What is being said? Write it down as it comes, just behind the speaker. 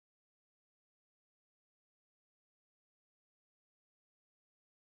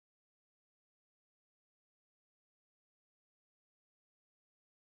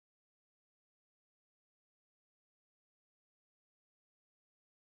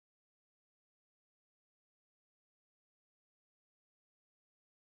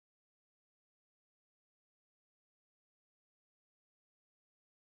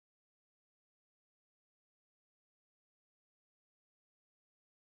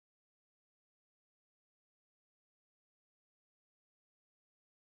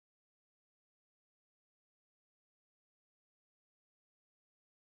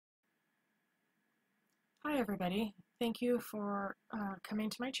Hi everybody, thank you for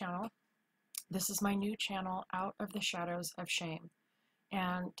coming to my channel. This is my new channel, Out of the Shadows of Shame.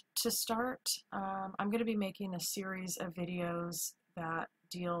 And to start, I'm going to be making a series of videos that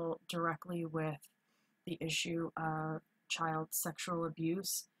deal directly with the issue of child sexual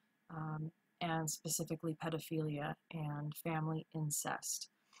abuse, and specifically pedophilia and family incest.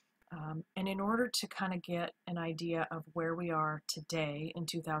 And in order to kind of get an idea of where we are today in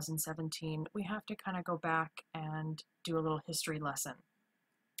 2017, we have to kind of go back and do a little history lesson.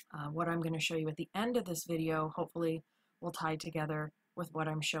 What I'm going to show you at the end of this video hopefully will tie together with what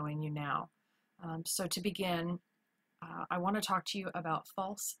I'm showing you now. So to begin, I want to talk to you about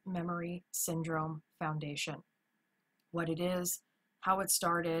False Memory Syndrome Foundation, what it is, how it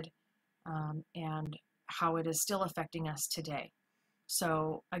started, and how it is still affecting us today.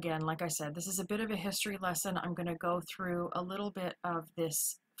 So again, like I said, this is a bit of a history lesson. I'm going to go through a little bit of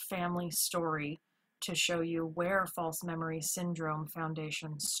this family story to show you where False Memory Syndrome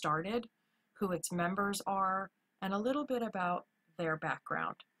Foundation started, who its members are, and a little bit about their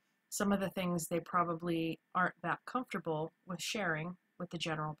background. Some of the things they probably aren't that comfortable with sharing with the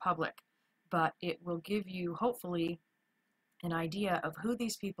general public, but it will give you, hopefully, an idea of who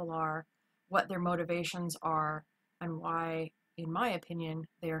these people are, what their motivations are, and why, in my opinion,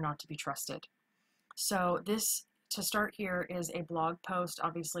 they are not to be trusted. So this, to start here, is a blog post,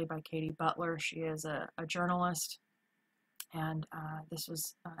 obviously by Katie Butler. She is a journalist, and this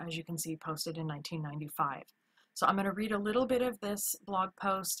was, as you can see, posted in 1995. So I'm going to read a little bit of this blog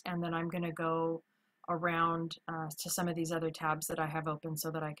post, and then I'm going to go around to some of these other tabs that I have open so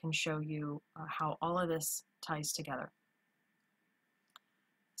that I can show you how all of this ties together.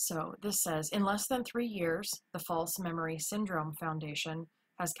 So this says, in less than 3 years, the False Memory Syndrome Foundation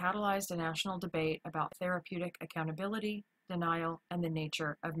has catalyzed a national debate about therapeutic accountability, denial, and the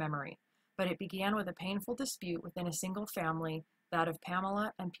nature of memory. But it began with a painful dispute within a single family, that of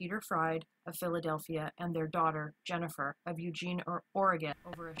Pamela and Peter Freyd of Philadelphia and their daughter, Jennifer, of Eugene, Oregon,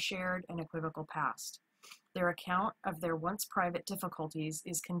 over a shared and equivocal past. Their account of their once private difficulties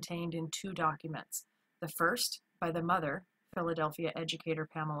is contained in 2 documents. The first, by the mother, Philadelphia educator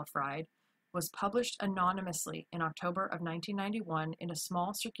Pamela Freyd, was published anonymously in October of 1991 in a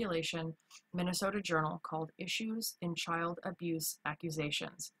small circulation Minnesota journal called Issues in Child Abuse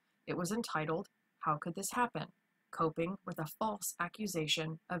Accusations. It was entitled, How Could This Happen? Coping with a False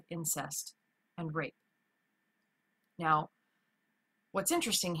Accusation of Incest and Rape. Now, what's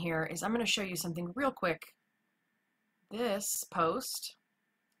interesting here is I'm going to show you something real quick. This post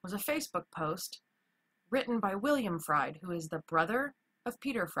was a Facebook post written by William Freyd, who is the brother of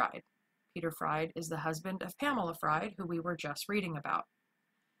Peter Freyd. Peter Freyd is the husband of Pamela Freyd, who we were just reading about.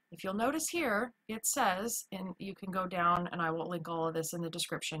 If you'll notice here, it says, and you can go down, and I will link all of this in the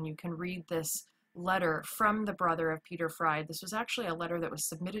description, you can read this letter from the brother of Peter Freyd. This was actually a letter that was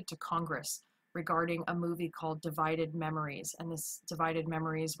submitted to Congress regarding a movie called Divided Memories, and this Divided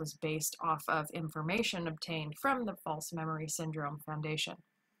Memories was based off of information obtained from the False Memory Syndrome Foundation.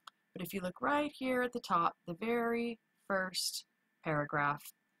 But if you look right here at the top, the very first paragraph,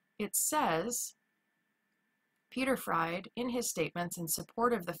 it says, Peter Freyd, in his statements in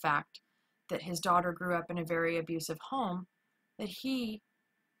support of the fact that his daughter grew up in a very abusive home, that he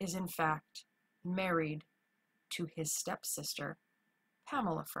is in fact married to his stepsister,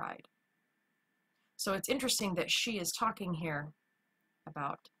 Pamela Freyd. So it's interesting that she is talking here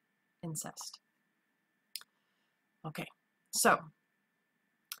about incest. Okay, so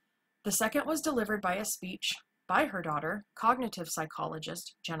the second was delivered by a speech by her daughter, cognitive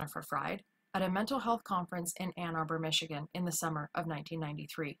psychologist Jennifer Freyd, at a mental health conference in Ann Arbor, Michigan in the summer of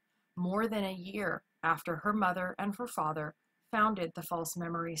 1993, more than a year after her mother and her father founded the False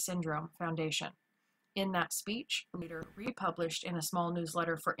Memory Syndrome Foundation. In that speech, later republished in a small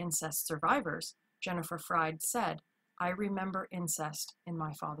newsletter for incest survivors, Jennifer Freyd said, "I remember incest in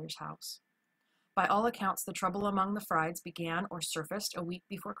my father's house." By all accounts, the trouble among the Freyds began or surfaced a week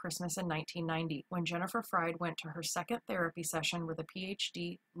before Christmas in 1990, when Jennifer Freyd went to her second therapy session with a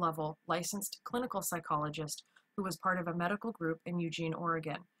PhD-level licensed clinical psychologist who was part of a medical group in Eugene,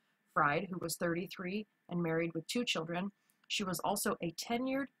 Oregon. Freyd, who was 33 and married with 2 children, she was also a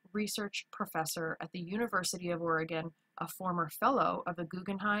tenured research professor at the University of Oregon, a former fellow of the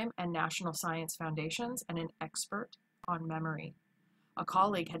Guggenheim and National Science Foundations, and an expert on memory. A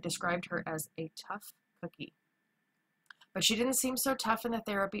colleague had described her as a tough cookie. But she didn't seem so tough in the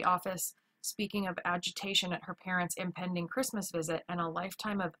therapy office, speaking of agitation at her parents' impending Christmas visit and a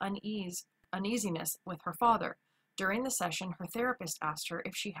lifetime of uneasiness with her father. During the session, her therapist asked her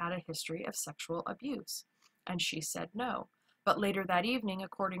if she had a history of sexual abuse, and she said no. But later that evening,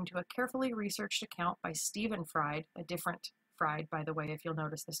 according to a carefully researched account by Stephen Freyd, a different Freyd, by the way, if you'll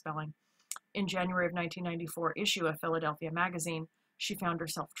notice the spelling, in January of 1994 issue of Philadelphia Magazine, she found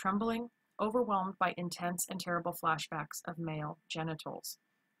herself trembling, overwhelmed by intense and terrible flashbacks of male genitals.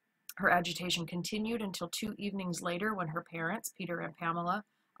 Her agitation continued until 2 evenings later when her parents, Peter and Pamela,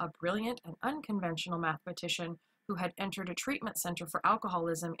 a brilliant and unconventional mathematician who had entered a treatment center for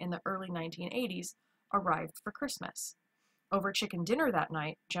alcoholism in the early 1980s, arrived for Christmas. Over chicken dinner that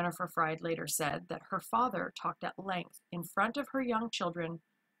night, Jennifer Freyd later said that her father talked at length in front of her young children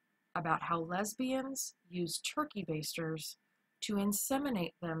about how lesbians use turkey basters to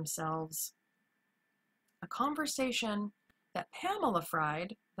inseminate themselves. A conversation that Pamela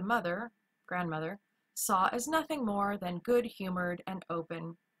Freyd, the grandmother, saw as nothing more than good-humored and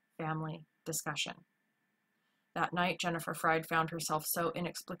open family discussion. That night, Jennifer Freyd found herself so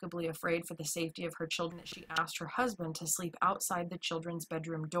inexplicably afraid for the safety of her children that she asked her husband to sleep outside the children's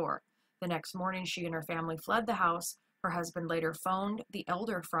bedroom door. The next morning, she and her family fled the house. Her husband later phoned the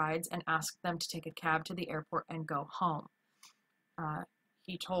elder Freyds and asked them to take a cab to the airport and go home.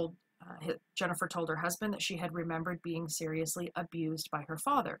 Jennifer told her husband that she had remembered being seriously abused by her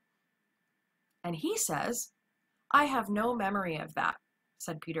father. And he says, "I have no memory of that,"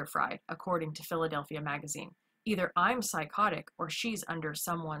 said Peter Freyd, according to Philadelphia Magazine. "Either I'm psychotic or she's under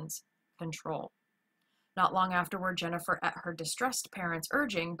someone's control." Not long afterward, Jennifer, at her distressed parents'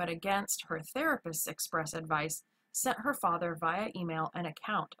 urging, but against her therapist's express advice, sent her father via email an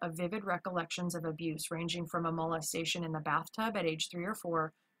account of vivid recollections of abuse ranging from a molestation in the bathtub at age 3 or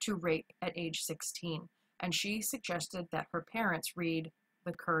 4 to rape at age 16, and she suggested that her parents read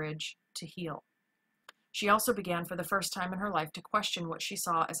The Courage to Heal. She also began for the first time in her life to question what she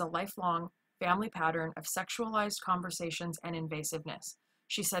saw as a lifelong family pattern of sexualized conversations and invasiveness.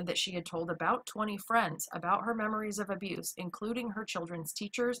 She said that she had told about 20 friends about her memories of abuse, including her children's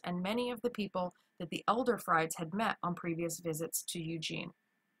teachers and many of the people that the elder Freyds had met on previous visits to Eugene.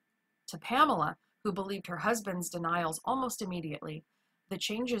 To Pamela, who believed her husband's denials almost immediately, the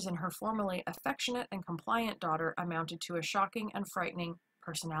changes in her formerly affectionate and compliant daughter amounted to a shocking and frightening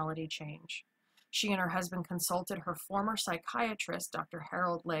personality change. She and her husband consulted her former psychiatrist, Dr.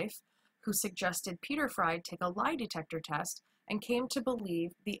 Harold Leif, who suggested Peter Freyd take a lie detector test and came to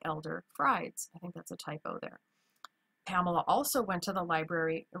believe the elder Freyds. I think that's a typo there. Pamela also went to the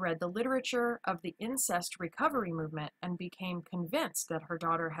library, read the literature of the incest recovery movement, and became convinced that her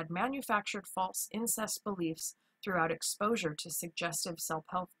daughter had manufactured false incest beliefs throughout exposure to suggestive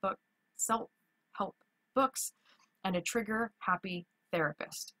self-help books and a trigger-happy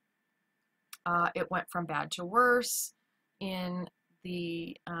therapist. It went from bad to worse in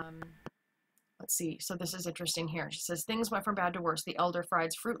the, let's see, so this is interesting here. She says, things went from bad to worse. The elder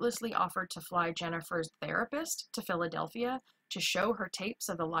Freyds fruitlessly offered to fly Jennifer's therapist to Philadelphia to show her tapes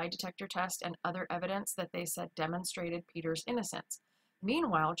of the lie detector test and other evidence that they said demonstrated Peter's innocence.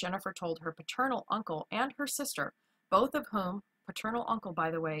 Meanwhile, Jennifer told her paternal uncle and her sister, both of whom, paternal uncle, by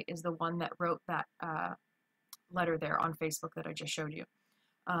the way, is the one that wrote that letter there on Facebook that I just showed you,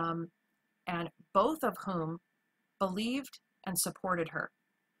 and both of whom believed and supported her.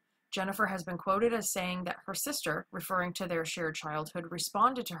 Jennifer has been quoted as saying that her sister, referring to their shared childhood,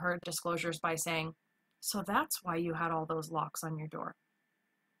 responded to her disclosures by saying, "So that's why you had all those locks on your door."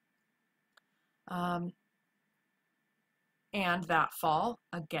 And that fall,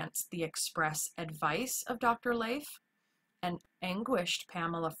 against the express advice of Dr. Leif, an anguished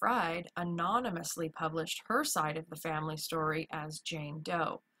Pamela Freyd anonymously published her side of the family story as Jane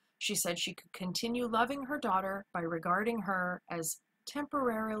Doe. She said she could continue loving her daughter by regarding her as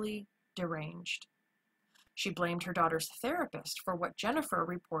temporarily deranged. She blamed her daughter's therapist for what Jennifer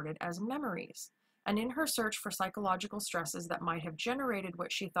reported as memories, and in her search for psychological stresses that might have generated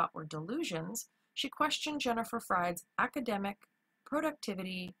what she thought were delusions, she questioned Jennifer Freyd's academic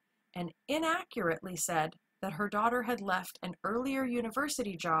productivity and inaccurately said that her daughter had left an earlier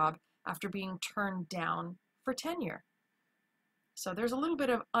university job after being turned down for tenure. So there's a little bit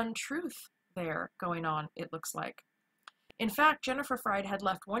of untruth there going on, it looks like. In fact, Jennifer Freyd had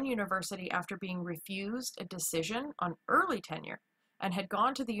left one university after being refused a decision on early tenure and had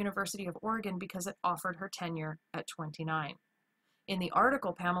gone to the University of Oregon because it offered her tenure at 29. In the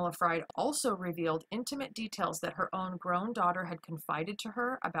article, Pamela Freyd also revealed intimate details that her own grown daughter had confided to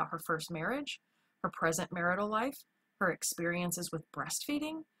her about her first marriage, her present marital life, her experiences with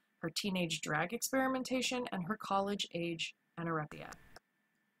breastfeeding, her teenage drag experimentation, and her college-age anorexia.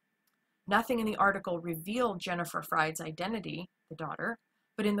 Nothing in the article revealed Jennifer Freyd's identity, the daughter,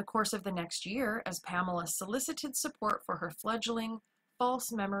 but in the course of the next year, as Pamela solicited support for her fledgling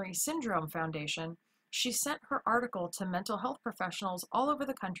False Memory Syndrome Foundation, She sent her article to mental health professionals all over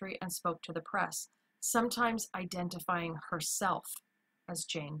the country and spoke to the press, sometimes identifying herself as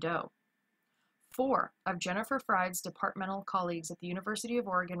Jane Doe. 4 of Jennifer Freyd's departmental colleagues at the University of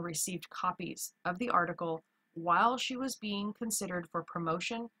Oregon received copies of the article while she was being considered for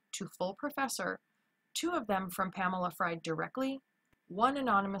promotion to full professor, 2 of them from Pamela Freyd directly, 1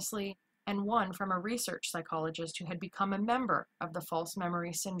 anonymously, and 1 from a research psychologist who had become a member of the False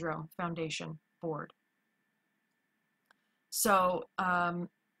Memory Syndrome Foundation board. So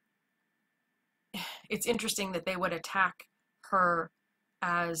it's interesting that they would attack her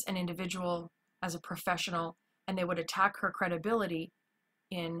as an individual, as a professional, and they would attack her credibility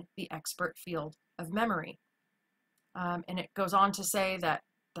in the expert field of memory. And it goes on to say that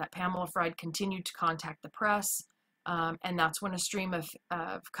Pamela Freyd continued to contact the press, and that's when a stream of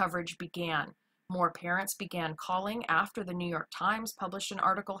coverage began. More parents began calling after the New York Times published an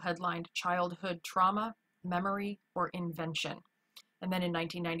article headlined "Childhood Trauma, Memory, or Invention." And then in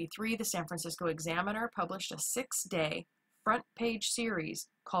 1993, the San Francisco Examiner published a 6-day front-page series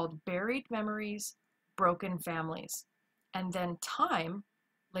called "Buried Memories, Broken Families." And then Time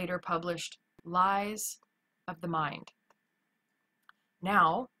later published "Lies of the Mind."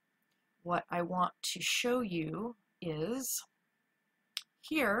 Now, what I want to show you is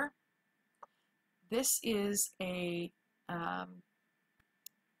here. This is a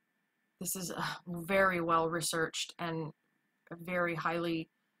very well researched and a very highly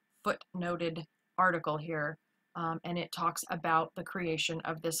footnoted article here, and it talks about the creation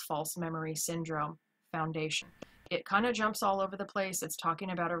of this False Memory Syndrome Foundation. It kind of jumps all over the place. It's talking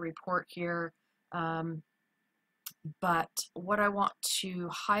about a report here, but what I want to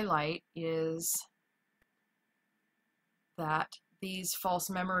highlight is that these false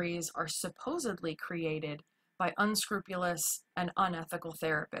memories are supposedly created by unscrupulous and unethical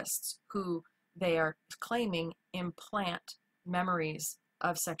therapists who they are claiming implant memories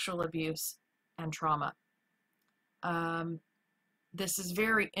of sexual abuse and trauma. This is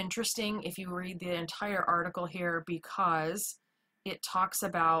very interesting if you read the entire article here, because it talks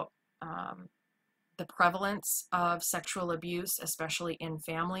about the prevalence of sexual abuse, especially in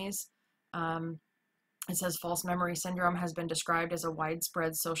families. It says false memory syndrome has been described as a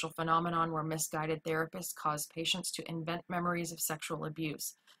widespread social phenomenon where misguided therapists cause patients to invent memories of sexual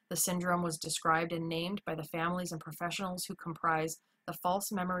abuse. The syndrome was described and named by the families and professionals who comprise the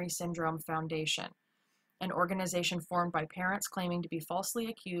False Memory Syndrome Foundation, an organization formed by parents claiming to be falsely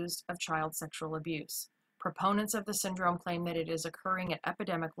accused of child sexual abuse. Proponents of the syndrome claim that it is occurring at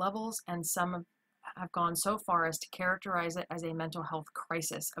epidemic levels, and some have gone so far as to characterize it as a mental health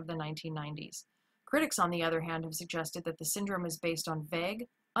crisis of the 1990s. Critics, on the other hand, have suggested that the syndrome is based on vague,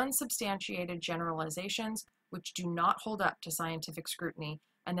 unsubstantiated generalizations which do not hold up to scientific scrutiny,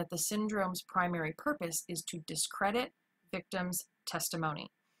 and that the syndrome's primary purpose is to discredit victims'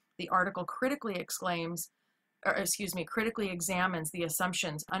 testimony. The article critically examines the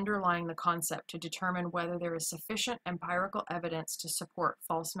assumptions underlying the concept to determine whether there is sufficient empirical evidence to support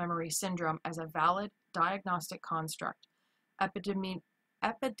false memory syndrome as a valid diagnostic construct.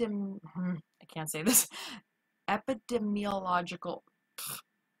 Epidemiological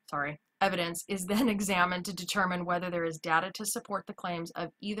evidence is then examined to determine whether there is data to support the claims of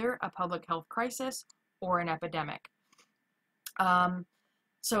either a public health crisis or an epidemic.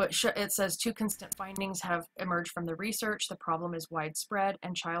 So it says 2 consistent findings have emerged from the research. The problem is widespread,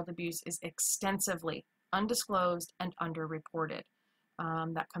 and child abuse is extensively undisclosed and underreported.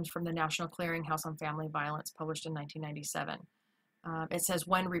 That comes from the National Clearinghouse on Family Violence, published in 1997. It says,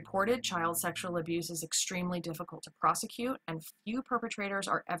 when reported, child sexual abuse is extremely difficult to prosecute, and few perpetrators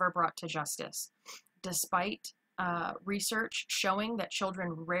are ever brought to justice. Despite research showing that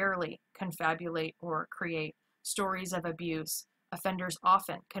children rarely confabulate or create stories of abuse, offenders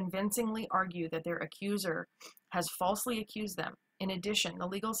often convincingly argue that their accuser has falsely accused them. In addition, the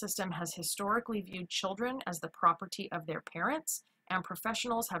legal system has historically viewed children as the property of their parents, and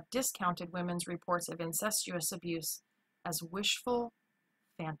professionals have discounted women's reports of incestuous abuse as wishful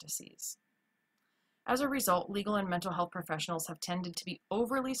fantasies. As a result, legal and mental health professionals have tended to be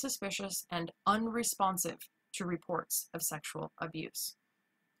overly suspicious and unresponsive to reports of sexual abuse.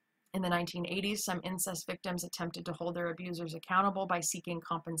 In the 1980s, some incest victims attempted to hold their abusers accountable by seeking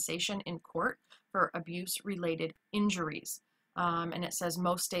compensation in court for abuse-related injuries. And it says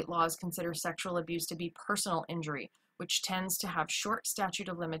most state laws consider sexual abuse to be personal injury, which tends to have short statute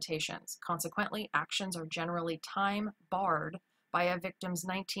of limitations. Consequently, actions are generally time-barred by a victim's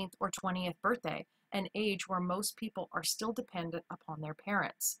 19th or 20th birthday, an age where most people are still dependent upon their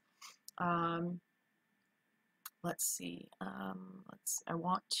parents. Let's see. I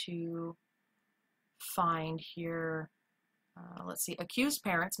want to find here. Let's see. Accused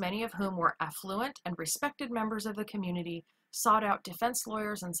parents, many of whom were affluent and respected members of the community, sought out defense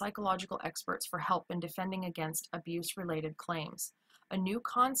lawyers and psychological experts for help in defending against abuse-related claims. A new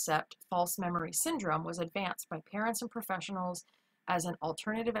concept, false memory syndrome, was advanced by parents and professionals as an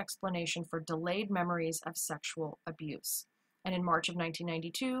alternative explanation for delayed memories of sexual abuse. And in March of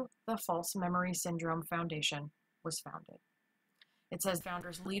 1992, the False Memory Syndrome Foundation was founded. It says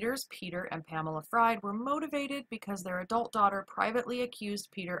founders' leaders, Peter and Pamela Freyd, were motivated because their adult daughter privately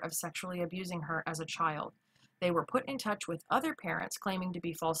accused Peter of sexually abusing her as a child. They were put in touch with other parents claiming to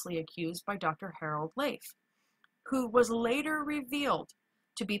be falsely accused by Dr. Harold Leif, who was later revealed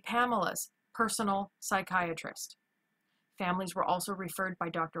to be Pamela's personal psychiatrist. Families were also referred by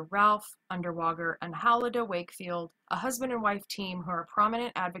Dr. Ralph Underwager and Hallida Wakefield, a husband and wife team who are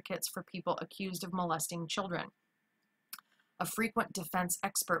prominent advocates for people accused of molesting children. A frequent defense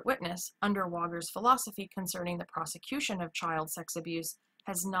expert witness, Underwager's philosophy concerning the prosecution of child sex abuse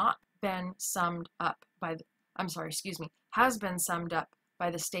has been summed up by the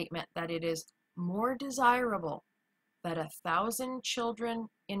statement that it is more desirable that 1,000 children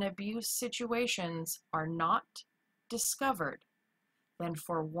in abuse situations are not discovered than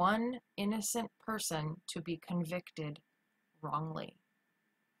for one innocent person to be convicted wrongly.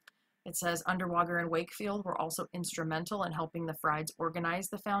 It says Underwager and Wakefield were also instrumental in helping the Freyds organize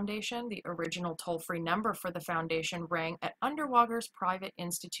the foundation. The original toll-free number for the foundation rang at Underwager's private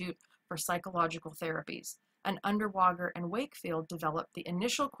institute for psychological therapies, and Underwager and Wakefield developed the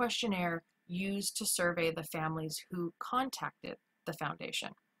initial questionnaire used to survey the families who contacted the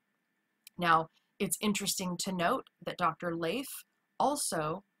foundation. Now, it's interesting to note that Dr. Leif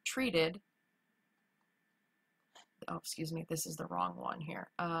also treated, this is the wrong one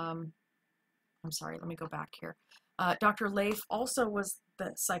here. I'm sorry, let me go back here. Dr. Leif also was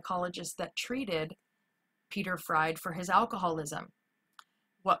the psychologist that treated Peter Freyd for his alcoholism.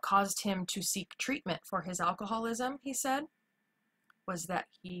 What caused him to seek treatment for his alcoholism, he said, was that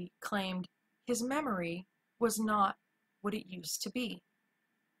he claimed his memory was not what it used to be.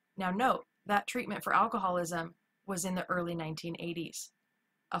 Now note, that treatment for alcoholism was in the early 1980s,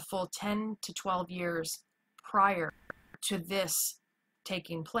 a full 10 to 12 years prior to this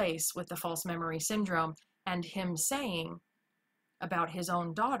taking place with the false memory syndrome, and him saying about his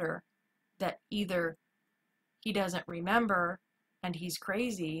own daughter that either he doesn't remember and he's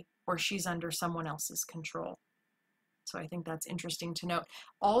crazy, or she's under someone else's control. So I think that's interesting to note.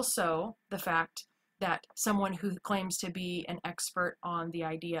 Also, the fact that someone who claims to be an expert on the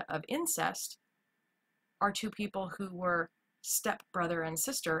idea of incest are two people who were stepbrother and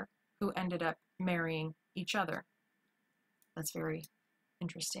sister who ended up marrying each other. That's very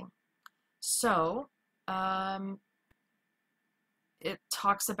interesting. So, it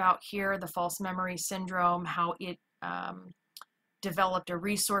talks about here the false memory syndrome, how it developed a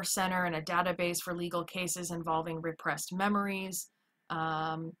resource center and a database for legal cases involving repressed memories.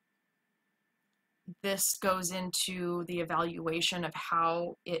 This goes into the evaluation of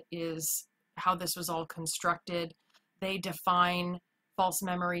how this was all constructed. They define false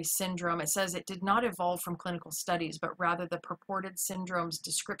memory syndrome. It says it did not evolve from clinical studies, but rather the purported syndrome's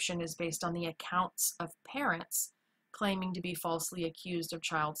description is based on the accounts of parents claiming to be falsely accused of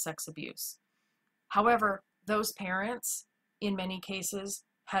child sex abuse. However, those parents, in many cases,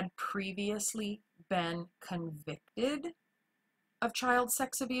 had previously been convicted of child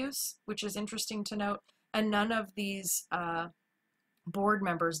sex abuse, which is interesting to note, and none of these board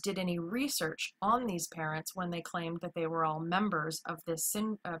members did any research on these parents when they claimed that they were all members of this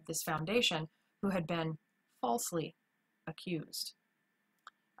foundation who had been falsely accused.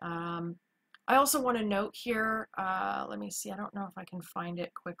 I also want to note here, let me see, I don't know if I can find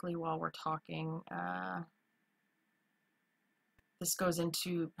it quickly while we're talking. This goes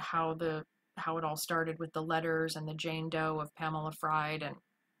into how it all started with the letters and the Jane Doe of Pamela Freyd, and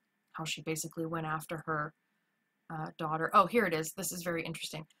how she basically went after her daughter. Oh, here it is. This is very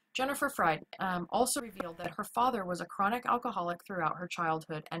interesting. Jennifer Freyd also revealed that her father was a chronic alcoholic throughout her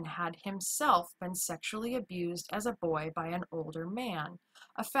childhood and had himself been sexually abused as a boy by an older man,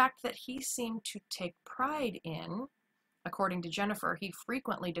 a fact that he seemed to take pride in. According to Jennifer, he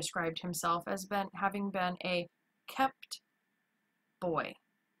frequently described himself as having been a kept boy.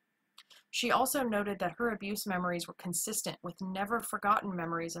 She also noted that her abuse memories were consistent with never forgotten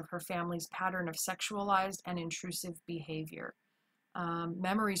memories of her family's pattern of sexualized and intrusive behavior.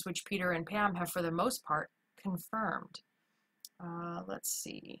 Memories which Peter and Pam have for the most part confirmed. Let's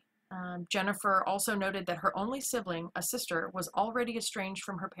see. Jennifer also noted that her only sibling, a sister, was already estranged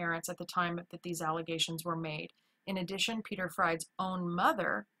from her parents at the time that these allegations were made. In addition, Peter Freyd's own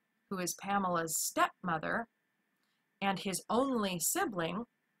mother, who is Pamela's stepmother, and his only sibling,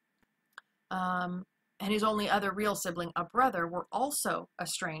 and his only other real sibling, a brother, were also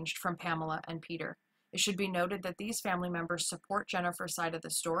estranged from Pamela and Peter. It should be noted that these family members support Jennifer's side of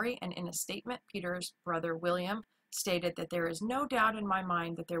the story, and in a statement, Peter's brother William stated that there is no doubt in my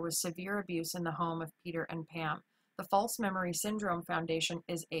mind that there was severe abuse in the home of Peter and Pam. The False Memory Syndrome Foundation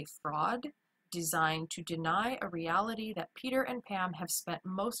is a fraud designed to deny a reality that Peter and Pam have spent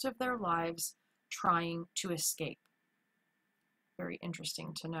most of their lives trying to escape. Very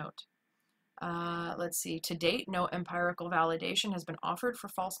interesting to note. Let's see, to date, no empirical validation has been offered for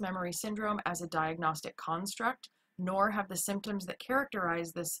false memory syndrome as a diagnostic construct, nor have the symptoms that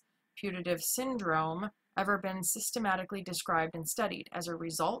characterize this putative syndrome ever been systematically described and studied. As a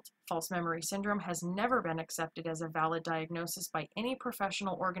result, false memory syndrome has never been accepted as a valid diagnosis by any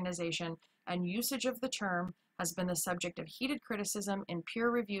professional organization, and usage of the term has been the subject of heated criticism in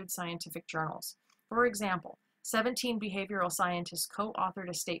peer-reviewed scientific journals. For example, 17 behavioral scientists co-authored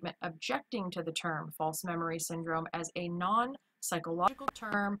a statement objecting to the term false memory syndrome as a non-psychological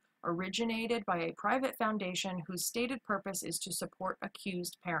term originated by a private foundation whose stated purpose is to support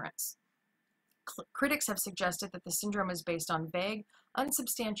accused parents. Critics have suggested that the syndrome is based on vague,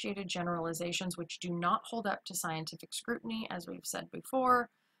 unsubstantiated generalizations which do not hold up to scientific scrutiny, as we've said before.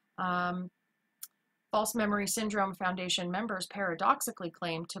 False Memory Syndrome Foundation members paradoxically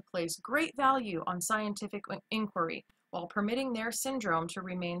claim to place great value on scientific inquiry, while permitting their syndrome to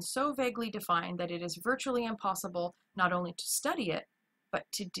remain so vaguely defined that it is virtually impossible not only to study it, but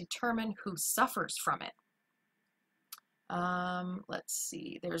to determine who suffers from it. Let's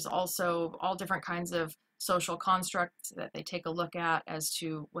see, there's also all different kinds of social constructs that they take a look at as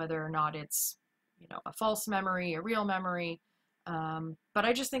to whether or not it's, a false memory, a real memory. But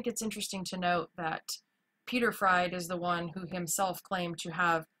I just think it's interesting to note that Peter Freyd is the one who himself claimed to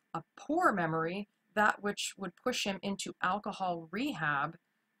have a poor memory, that which would push him into alcohol rehab,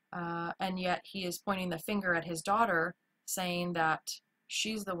 and yet he is pointing the finger at his daughter, saying that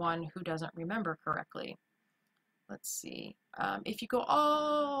she's the one who doesn't remember correctly. Let's see, if you go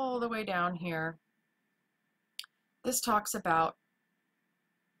all the way down here, this talks about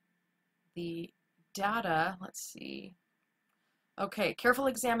the data. Let's see. Okay, careful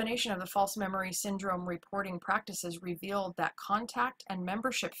examination of the false memory syndrome reporting practices revealed that contact and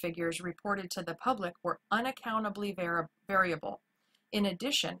membership figures reported to the public were unaccountably variable. In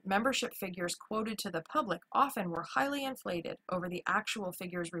addition, membership figures quoted to the public often were highly inflated over the actual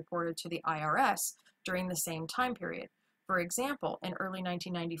figures reported to the IRS during the same time period. For example, in early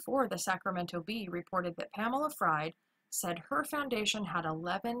 1994, the Sacramento Bee reported that Pamela Freyd said her foundation had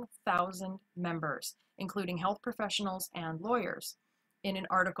 11,000 members, including health professionals and lawyers. In an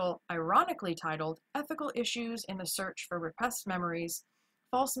article ironically titled "Ethical Issues in the Search for Repressed Memories,"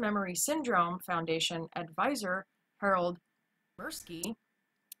 False Memory Syndrome Foundation advisor Harold Mirsky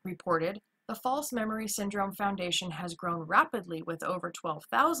reported, "The False Memory Syndrome Foundation has grown rapidly with over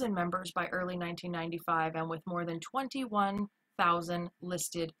 12,000 members by early 1995 and with more than 21,000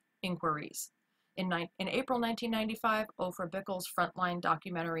 listed inquiries." In April 1995, Oprah Bickle's frontline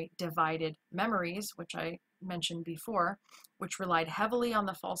documentary Divided Memories, which I mentioned before, which relied heavily on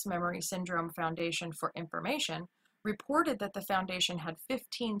the False Memory Syndrome Foundation for information, reported that the foundation had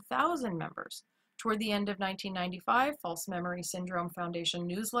 15,000 members. Toward the end of 1995, False Memory Syndrome Foundation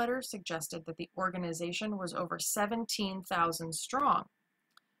newsletters suggested that the organization was over 17,000 strong.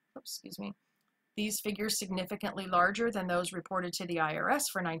 Oops, excuse me. These figures significantly larger than those reported to the IRS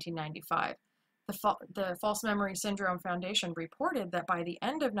for 1995. The False Memory Syndrome Foundation reported that by the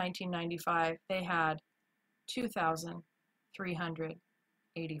end of 1995, they had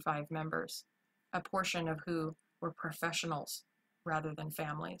 2,385 members, a portion of who were professionals rather than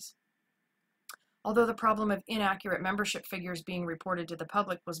families. Although the problem of inaccurate membership figures being reported to the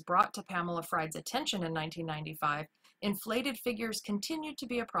public was brought to Pamela Freyd's attention in 1995, inflated figures continued to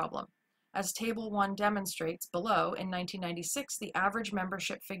be a problem. As Table 1 demonstrates below, in 1996, the average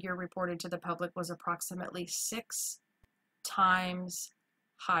membership figure reported to the public was approximately 6 times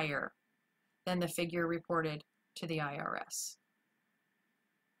higher than the figure reported to the IRS.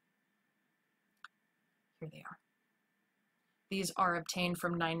 Here they are. These are obtained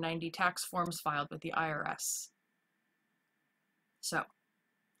from 990 tax forms filed with the IRS. So,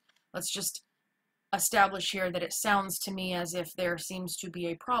 let's just establish here that it sounds to me as if there seems to be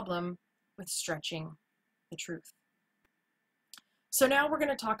a problem with stretching the truth. So now we're going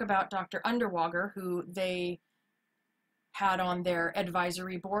to talk about Dr. Underwager, who they had on their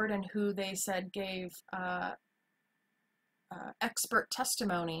advisory board and who they said gave expert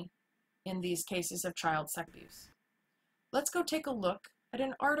testimony in these cases of child sex abuse. Let's go take a look at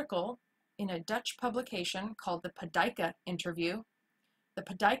an article in a Dutch publication called the Podaika Interview. The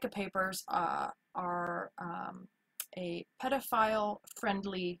Podaika papers are a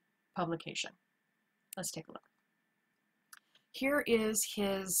pedophile-friendly publication. Let's take a look. Here is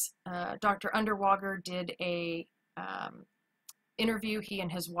his, Dr. Underwager did a interview, he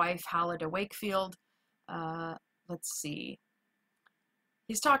and his wife, Hallida Wakefield. Let's see.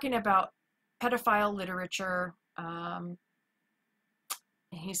 He's talking about pedophile literature.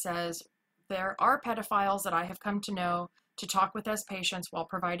 He says, there are pedophiles that I have come to know to talk with as patients while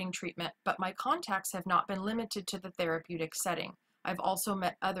providing treatment, but my contacts have not been limited to the therapeutic setting. I've also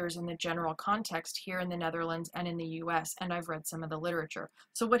met others in the general context here in the Netherlands and in the US, and I've read some of the literature.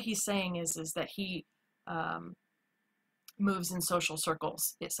 So what he's saying is that he moves in social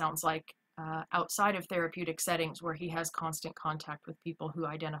circles, it sounds like, outside of therapeutic settings where he has constant contact with people who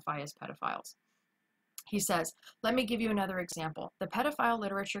identify as pedophiles. He says, let me give you another example. The pedophile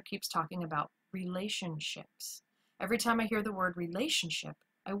literature keeps talking about relationships. Every time I hear the word relationship,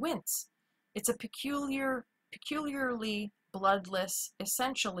 I wince. It's a peculiarly bloodless,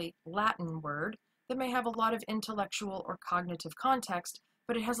 essentially Latin word that may have a lot of intellectual or cognitive context,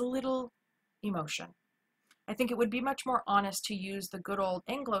 but it has little emotion. I think it would be much more honest to use the good old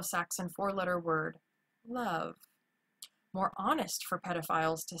Anglo-Saxon four-letter word, love. More honest for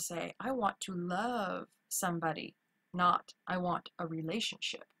pedophiles to say, I want to love somebody, not I want a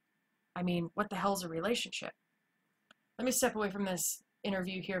relationship. I mean, what the hell's a relationship? Let me step away from this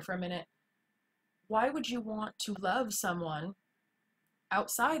interview here for a minute. Why would you want to love someone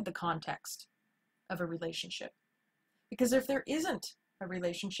outside the context of a relationship? Because if there isn't a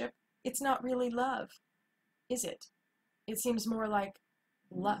relationship, it's not really love, is it? It seems more like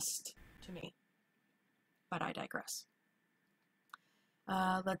lust to me, but I digress.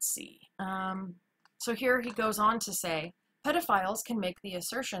 Let's see. So here he goes on to say, pedophiles can make the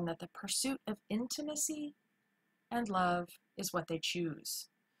assertion that the pursuit of intimacy and love is what they choose.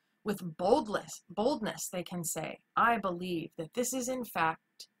 With boldness, they can say, I believe that this is in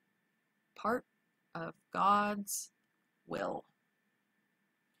fact part of God's will.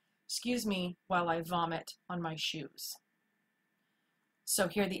 Excuse me while I vomit on my shoes. So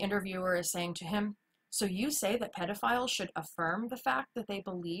here the interviewer is saying to him, so you say that pedophiles should affirm the fact that they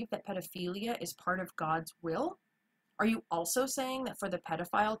believe that pedophilia is part of God's will? Are you also saying that for the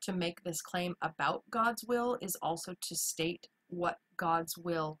pedophile to make this claim about God's will is also to state what God's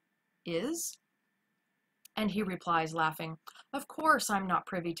will is? And he replies, laughing, of course I'm not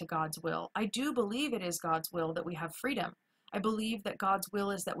privy to God's will. I do believe it is God's will that we have freedom. I believe that God's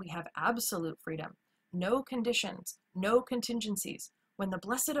will is that we have absolute freedom. No conditions, no contingencies. When the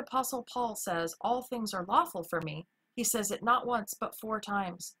blessed Apostle Paul says, all things are lawful for me, he says it not once but 4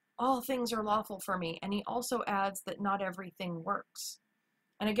 times. All things are lawful for me. And he also adds that not everything works.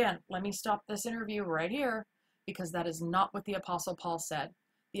 And again, let me stop this interview right here, because that is not what the Apostle Paul said.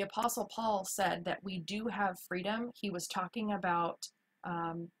 The Apostle Paul said that we do have freedom. He was talking about,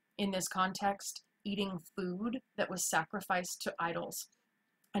 in this context, eating food that was sacrificed to idols.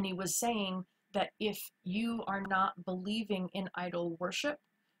 And he was saying that if you are not believing in idol worship,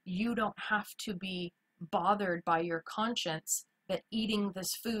 you don't have to be bothered by your conscience that eating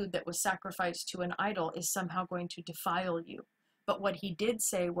this food that was sacrificed to an idol is somehow going to defile you. But what he did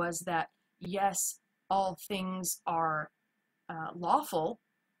say was that, yes, all things are lawful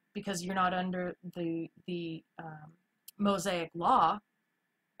because you're not under the Mosaic law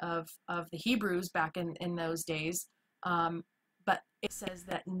of the Hebrews back in those days, but it says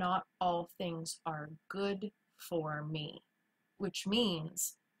that not all things are good for me, which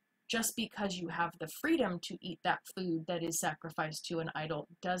means just because you have the freedom to eat that food that is sacrificed to an idol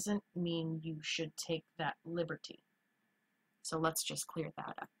doesn't mean you should take that liberty. So let's just clear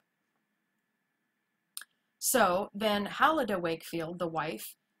that up. So then Hallida Wakefield, the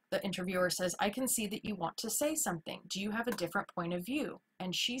wife, the interviewer says, I can see that you want to say something. Do you have a different point of view?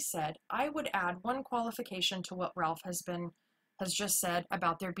 And she said, I would add one qualification to what Ralph has just said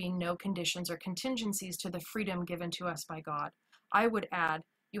about there being no conditions or contingencies to the freedom given to us by God. I would add,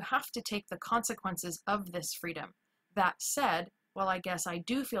 you have to take the consequences of this freedom. That said, well, I guess I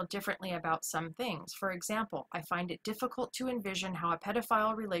do feel differently about some things. For example, I find it difficult to envision how a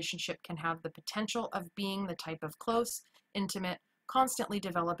pedophile relationship can have the potential of being the type of close, intimate, constantly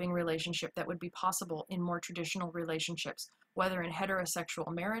developing relationship that would be possible in more traditional relationships, whether in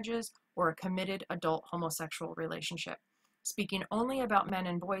heterosexual marriages or a committed adult homosexual relationship. Speaking only about men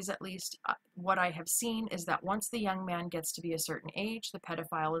and boys, at least, what I have seen is that once the young man gets to be a certain age, the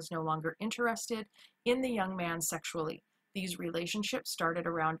pedophile is no longer interested in the young man sexually. These relationships started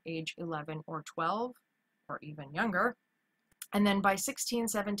around age 11 or 12, or even younger, And then by 16,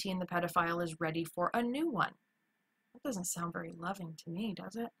 17, the pedophile is ready for a new one. That doesn't sound very loving to me,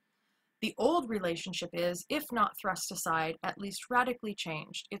 does it? The old relationship is, if not thrust aside, at least radically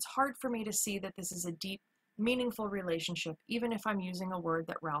changed. It's hard for me to see that this is a deep, meaningful relationship, even if I'm using a word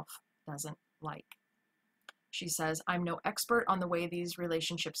that Ralph doesn't like. She says, I'm no expert on the way these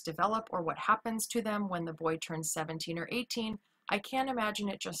relationships develop or what happens to them when the boy turns 17 or 18. I can't imagine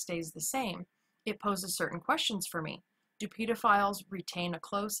it just stays the same. It poses certain questions for me. Do pedophiles retain a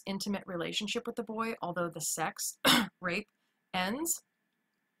close, intimate relationship with the boy, although the sex, rape, ends?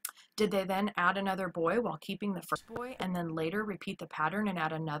 Did they then add another boy while keeping the first boy and then later repeat the pattern and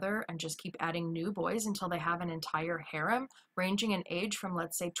add another and just keep adding new boys until they have an entire harem ranging in age from,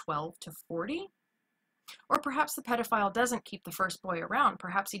 let's say, 12 to 40? Or perhaps the pedophile doesn't keep the first boy around.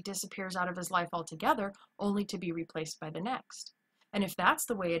 Perhaps he disappears out of his life altogether, only to be replaced by the next. And if that's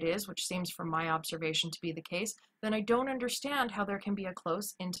the way it is, which seems from my observation to be the case, then I don't understand how there can be a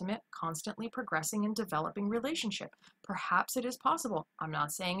close, intimate, constantly progressing and developing relationship. Perhaps it is possible. I'm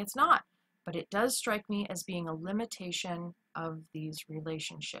not saying it's not, but it does strike me as being a limitation of these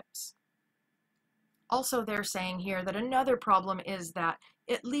relationships. Also, they're saying here that another problem is that,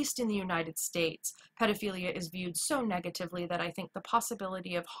 at least in the United States, pedophilia is viewed so negatively that I think the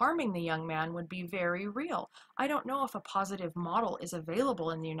possibility of harming the young man would be very real. I don't know if a positive model is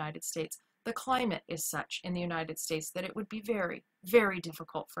available in the United States. The climate is such in the United States that it would be very, very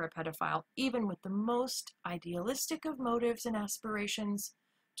difficult for a pedophile, even with the most idealistic of motives and aspirations,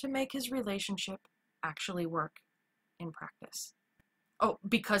 to make his relationship actually work in practice. Oh,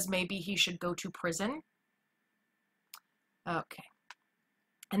 because maybe he should go to prison? Okay.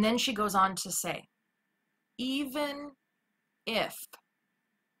 And then she goes on to say, even if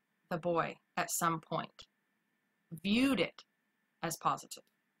the boy at some point viewed it as positive,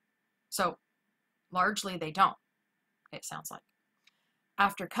 so largely they don't, it sounds like.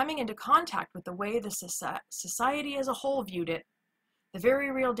 After coming into contact with the way the society as a whole viewed it, the very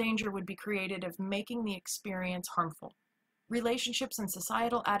real danger would be created of making the experience harmful. Relationships and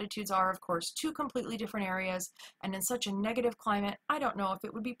societal attitudes are, of course, two completely different areas, and in such a negative climate, I don't know if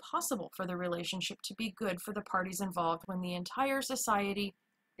it would be possible for the relationship to be good for the parties involved when the entire society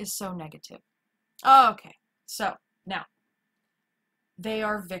is so negative. Okay, so now, they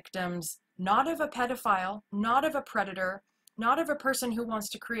are victims not of a pedophile, not of a predator, not of a person who wants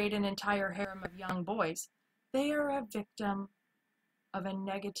to create an entire harem of young boys. They are a victim of a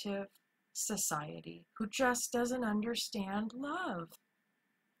negative society who just doesn't understand love.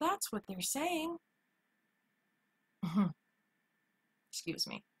 That's what they're saying. Excuse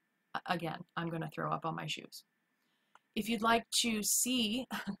me. Again, I'm going to throw up on my shoes. If you'd like to see,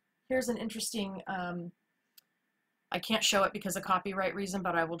 here's an interesting, I can't show it because of copyright reason,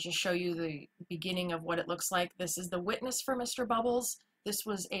 but I will just show you the beginning of what it looks like. This is the witness for Mr. Bubbles. This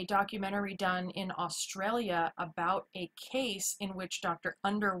was a documentary done in Australia about a case in which Dr.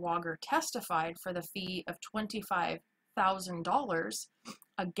 Underwager testified for the fee of $25,000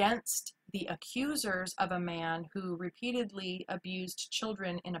 against the accusers of a man who repeatedly abused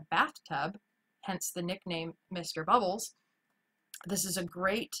children in a bathtub, hence the nickname Mr. Bubbles. This is a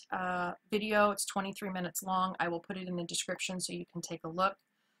great video. It's 23 minutes long. I will put it in the description so you can take a look.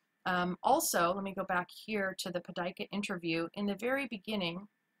 Also, let me go back here to the Podaika interview. In the very beginning,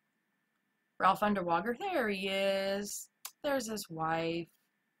 Ralph Underwager, there he is. There's his wife.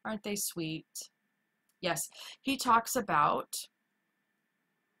 Aren't they sweet? Yes, he talks about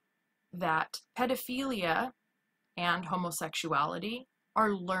that pedophilia and homosexuality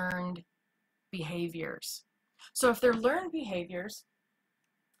are learned behaviors. So if they're learned behaviors,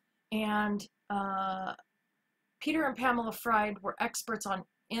 and Peter and Pamela Freyd were experts on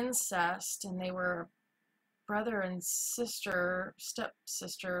incest, and they were brother and sister,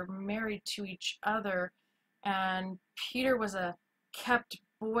 stepsister, married to each other, and Peter was a kept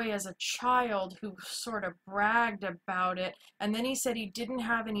boy as a child who sort of bragged about it, and then he said he didn't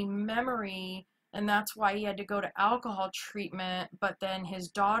have any memory, and that's why he had to go to alcohol treatment. But then his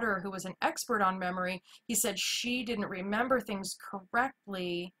daughter, who was an expert on memory, he said she didn't remember things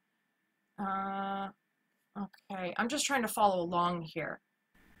correctly. Okay, I'm just trying to follow along here.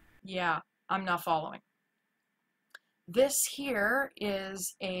 Yeah, I'm not following. This here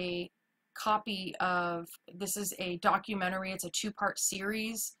is a copy of, this is a documentary. It's a two-part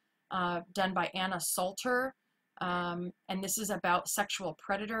series done by Anna Salter. And this is about sexual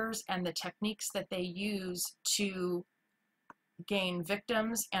predators and the techniques that they use to gain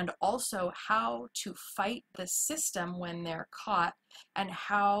victims, and also how to fight the system when they're caught, and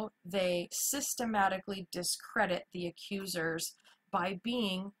how they systematically discredit the accusers by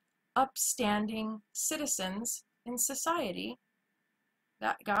being upstanding citizens in society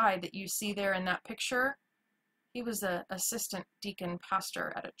that guy that you see there in that picture, he was an assistant deacon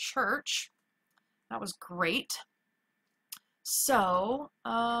pastor at a church. That was great. So,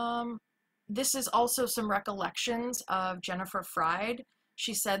 this is also some recollections of Jennifer Freyd.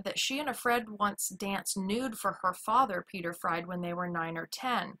 She said that she and a friend once danced nude for her father, Peter Freyd, when they were 9 or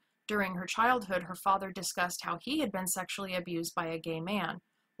 10. During her childhood, her father discussed how he had been sexually abused by a gay man.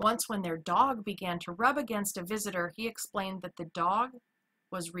 Once, when their dog began to rub against a visitor, he explained that the dog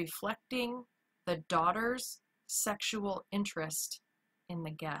was reflecting the daughter's sexual interest in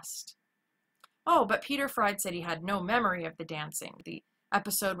the guest. Oh, but Peter Freyd said he had no memory of the dancing. The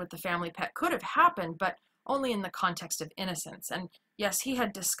episode with the family pet could have happened, but only in the context of innocence. And yes, he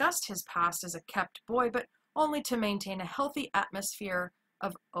had discussed his past as a kept boy, but only to maintain a healthy atmosphere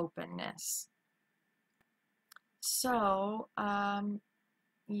of openness. So,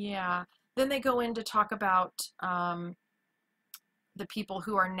 yeah. Then they go in to talk about the people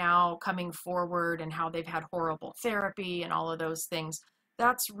who are now coming forward and how they've had horrible therapy and all of those things.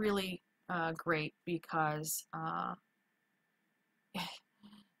 That's really great because,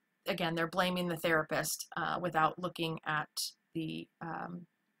 again, they're blaming the therapist without looking at the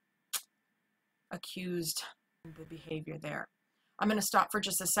accused, the behavior there. I'm going to stop for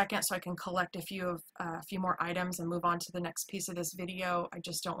just a second so I can collect a few more items and move on to the next piece of this video. I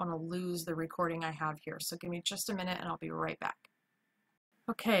just don't want to lose the recording I have here. So give me just a minute and I'll be right back.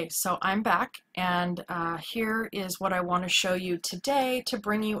 Okay, so I'm back, and here is what I want to show you today to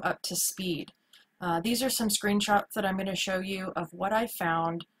bring you up to speed. These are some screenshots that I'm going to show you of what I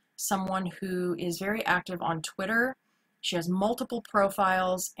found. Someone who is very active on Twitter. She has multiple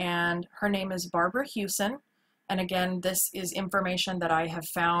profiles, and her name is Barbara Hewson. And again, this is information that I have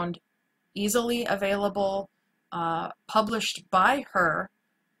found easily available, published by her,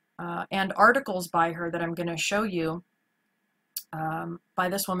 and articles by her that I'm going to show you. By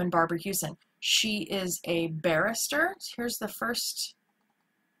this woman, Barbara Hewson. She is a barrister. Here's the first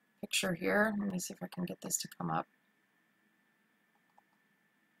picture here. Let me see if I can get this to come up.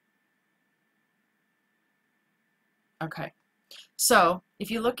 Okay, so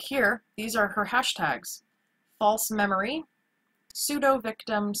if you look here, these are her hashtags: false memory, pseudo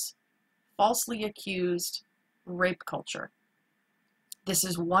victims, falsely accused, rape culture. This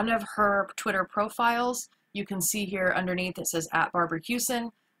is one of her Twitter profiles. You can see here underneath it says @Barbara Hewson.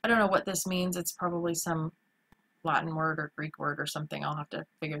 I don't know what this means. It's probably some Latin word or Greek word or something. I'll have to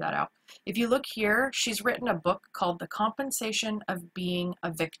figure that out. If you look here, she's written a book called The Compensation of Being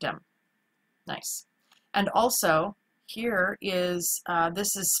a Victim. Nice. And also here is,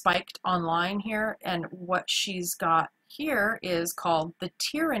 this is spiked online here, and what she's got here is called The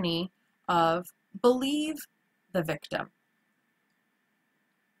Tyranny of Believe the Victim.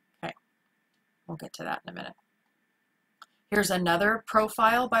 We'll get to that in a minute. Here's another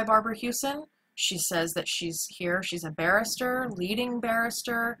profile by Barbara Hewson. She says that she's here. She's a barrister, leading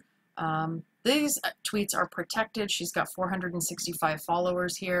barrister. These tweets are protected. She's got 465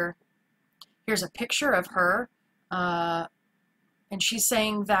 followers here. Here's a picture of her. And she's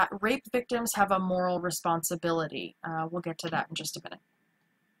saying that rape victims have a moral responsibility. We'll get to that in just a minute.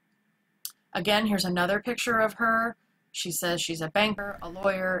 Again, here's another picture of her. She says she's a banker, a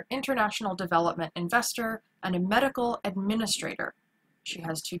lawyer, international development investor, and a medical administrator. She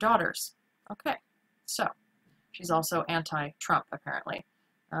has 2 daughters. Okay, so she's also anti-Trump, apparently.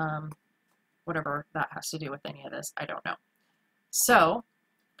 Whatever that has to do with any of this, I don't know. So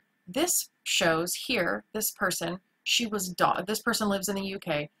this shows here, this person, this person lives in the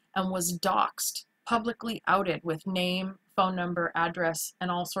UK and was doxxed, publicly outed with name, phone number, address, and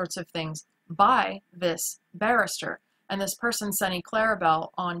all sorts of things by this barrister. And this person, Sunny Clarabelle,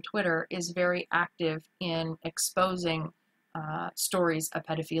 on Twitter is very active in exposing stories of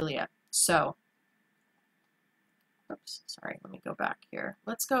pedophilia. So, oops, sorry, let me go back here.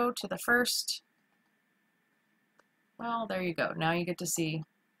 Let's go to the first. Well, there you go. Now you get to see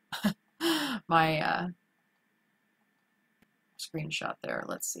my screenshot there.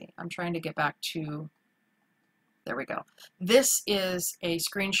 Let's see. I'm trying to get back to, there we go. This is a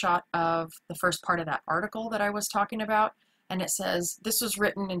screenshot of the first part of that article that I was talking about, and it says this was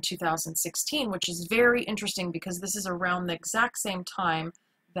written in 2016, which is very interesting because this is around the exact same time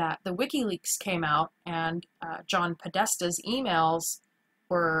that the WikiLeaks came out and John Podesta's emails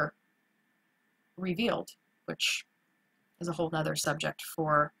were revealed, which is a whole nother subject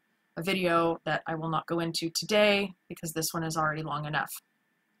for a video that I will not go into today because this one is already long enough.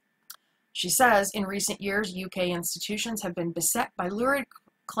 She says, in recent years, UK institutions have been beset by lurid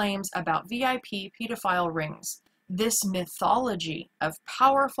claims about VIP pedophile rings. This mythology of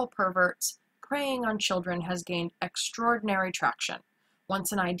powerful perverts preying on children has gained extraordinary traction.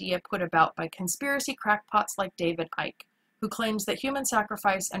 once an idea put about by conspiracy crackpots like David Icke, who claims that human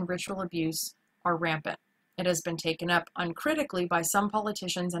sacrifice and ritual abuse are rampant. It has been taken up uncritically by some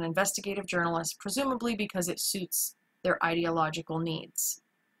politicians and investigative journalists, presumably because it suits their ideological needs.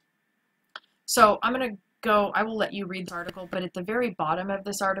 So I'm going to go, I will let you read the article, but at the very bottom of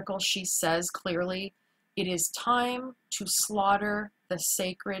this article, she says clearly, it is time to slaughter the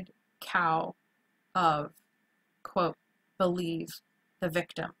sacred cow of, quote, believe the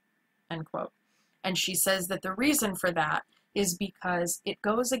victim, end quote. And she says that the reason for that is because it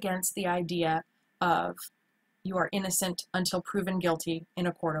goes against the idea of you are innocent until proven guilty in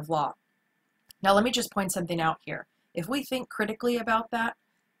a court of law. Now, let me just point something out here. If we think critically about that,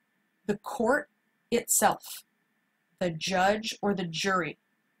 the court itself, the judge or the jury,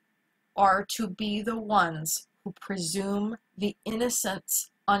 are to be the ones who presume the innocence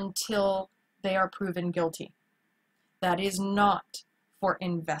until they are proven guilty. That is not for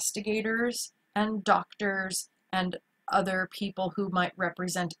investigators and doctors and other people who might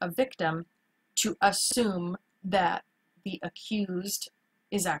represent a victim to assume that the accused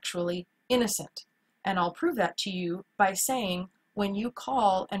is actually innocent. And I'll prove that to you by saying, when you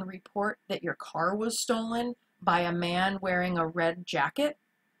call and report that your car was stolen by a man wearing a red jacket,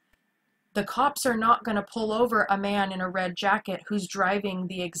 the cops are not going to pull over a man in a red jacket who's driving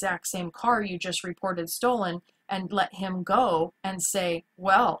the exact same car you just reported stolen and let him go and say,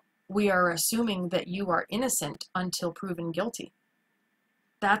 well, we are assuming that you are innocent until proven guilty.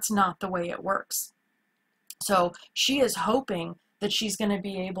 That's not the way it works. So she is hoping that she's going to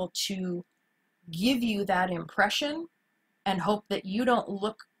be able to give you that impression and hope that you don't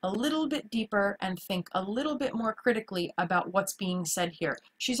look a little bit deeper and think a little bit more critically about what's being said here.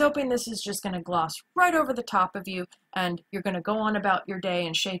 She's hoping this is just going to gloss right over the top of you and you're going to go on about your day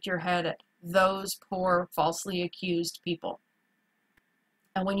and shake your head at those poor falsely accused people.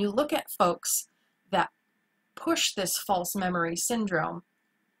 And when you look at folks that push this false memory syndrome,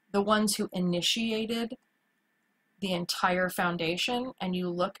 the ones who initiated the entire foundation, and you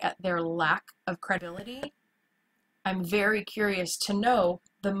look at their lack of credibility, I'm very curious to know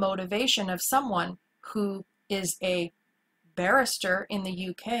the motivation of someone who is a barrister in the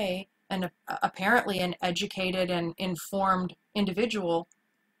UK and apparently an educated and informed individual,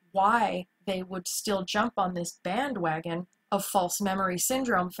 why they would still jump on this bandwagon of false memory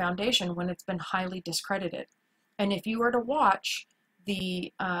syndrome foundation when it's been highly discredited. And if you were to watch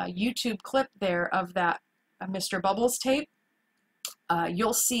the YouTube clip there of that Mr. Bubbles tape,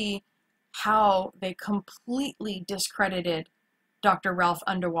 you'll see how they completely discredited Dr. Ralph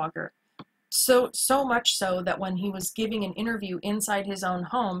Underwager. So much so that when he was giving an interview inside his own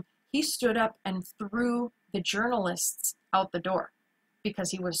home, he stood up and threw the journalists out the door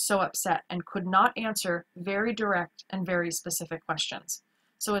because he was so upset and could not answer very direct and very specific questions.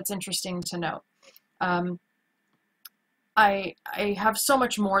 So it's interesting to note. I have so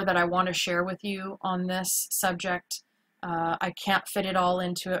much more that I want to share with you on this subject. I can't fit it all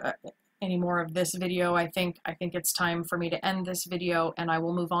into any more of this video. I think it's time for me to end this video, and I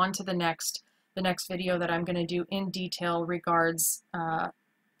will move on to the next video that I'm going to do in detail regards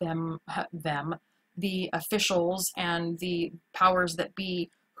the officials and the powers that be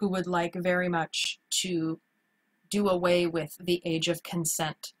who would like very much to do away with the age of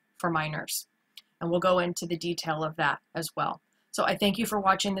consent for minors. And we'll go into the detail of that as well. So I thank you for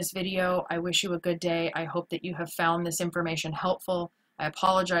watching this video. I wish you a good day. I hope that you have found this information helpful. I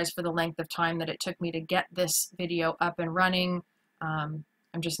apologize for the length of time that it took me to get this video up and running.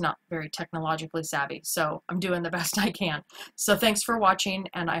 I'm just not very technologically savvy, so I'm doing the best I can. So thanks for watching,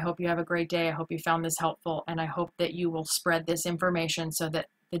 and I hope you have a great day. I hope you found this helpful, and I hope that you will spread this information so that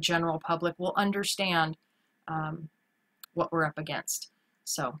the general public will understand what we're up against.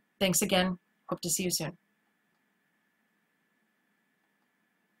 So thanks again. Hope to see you soon.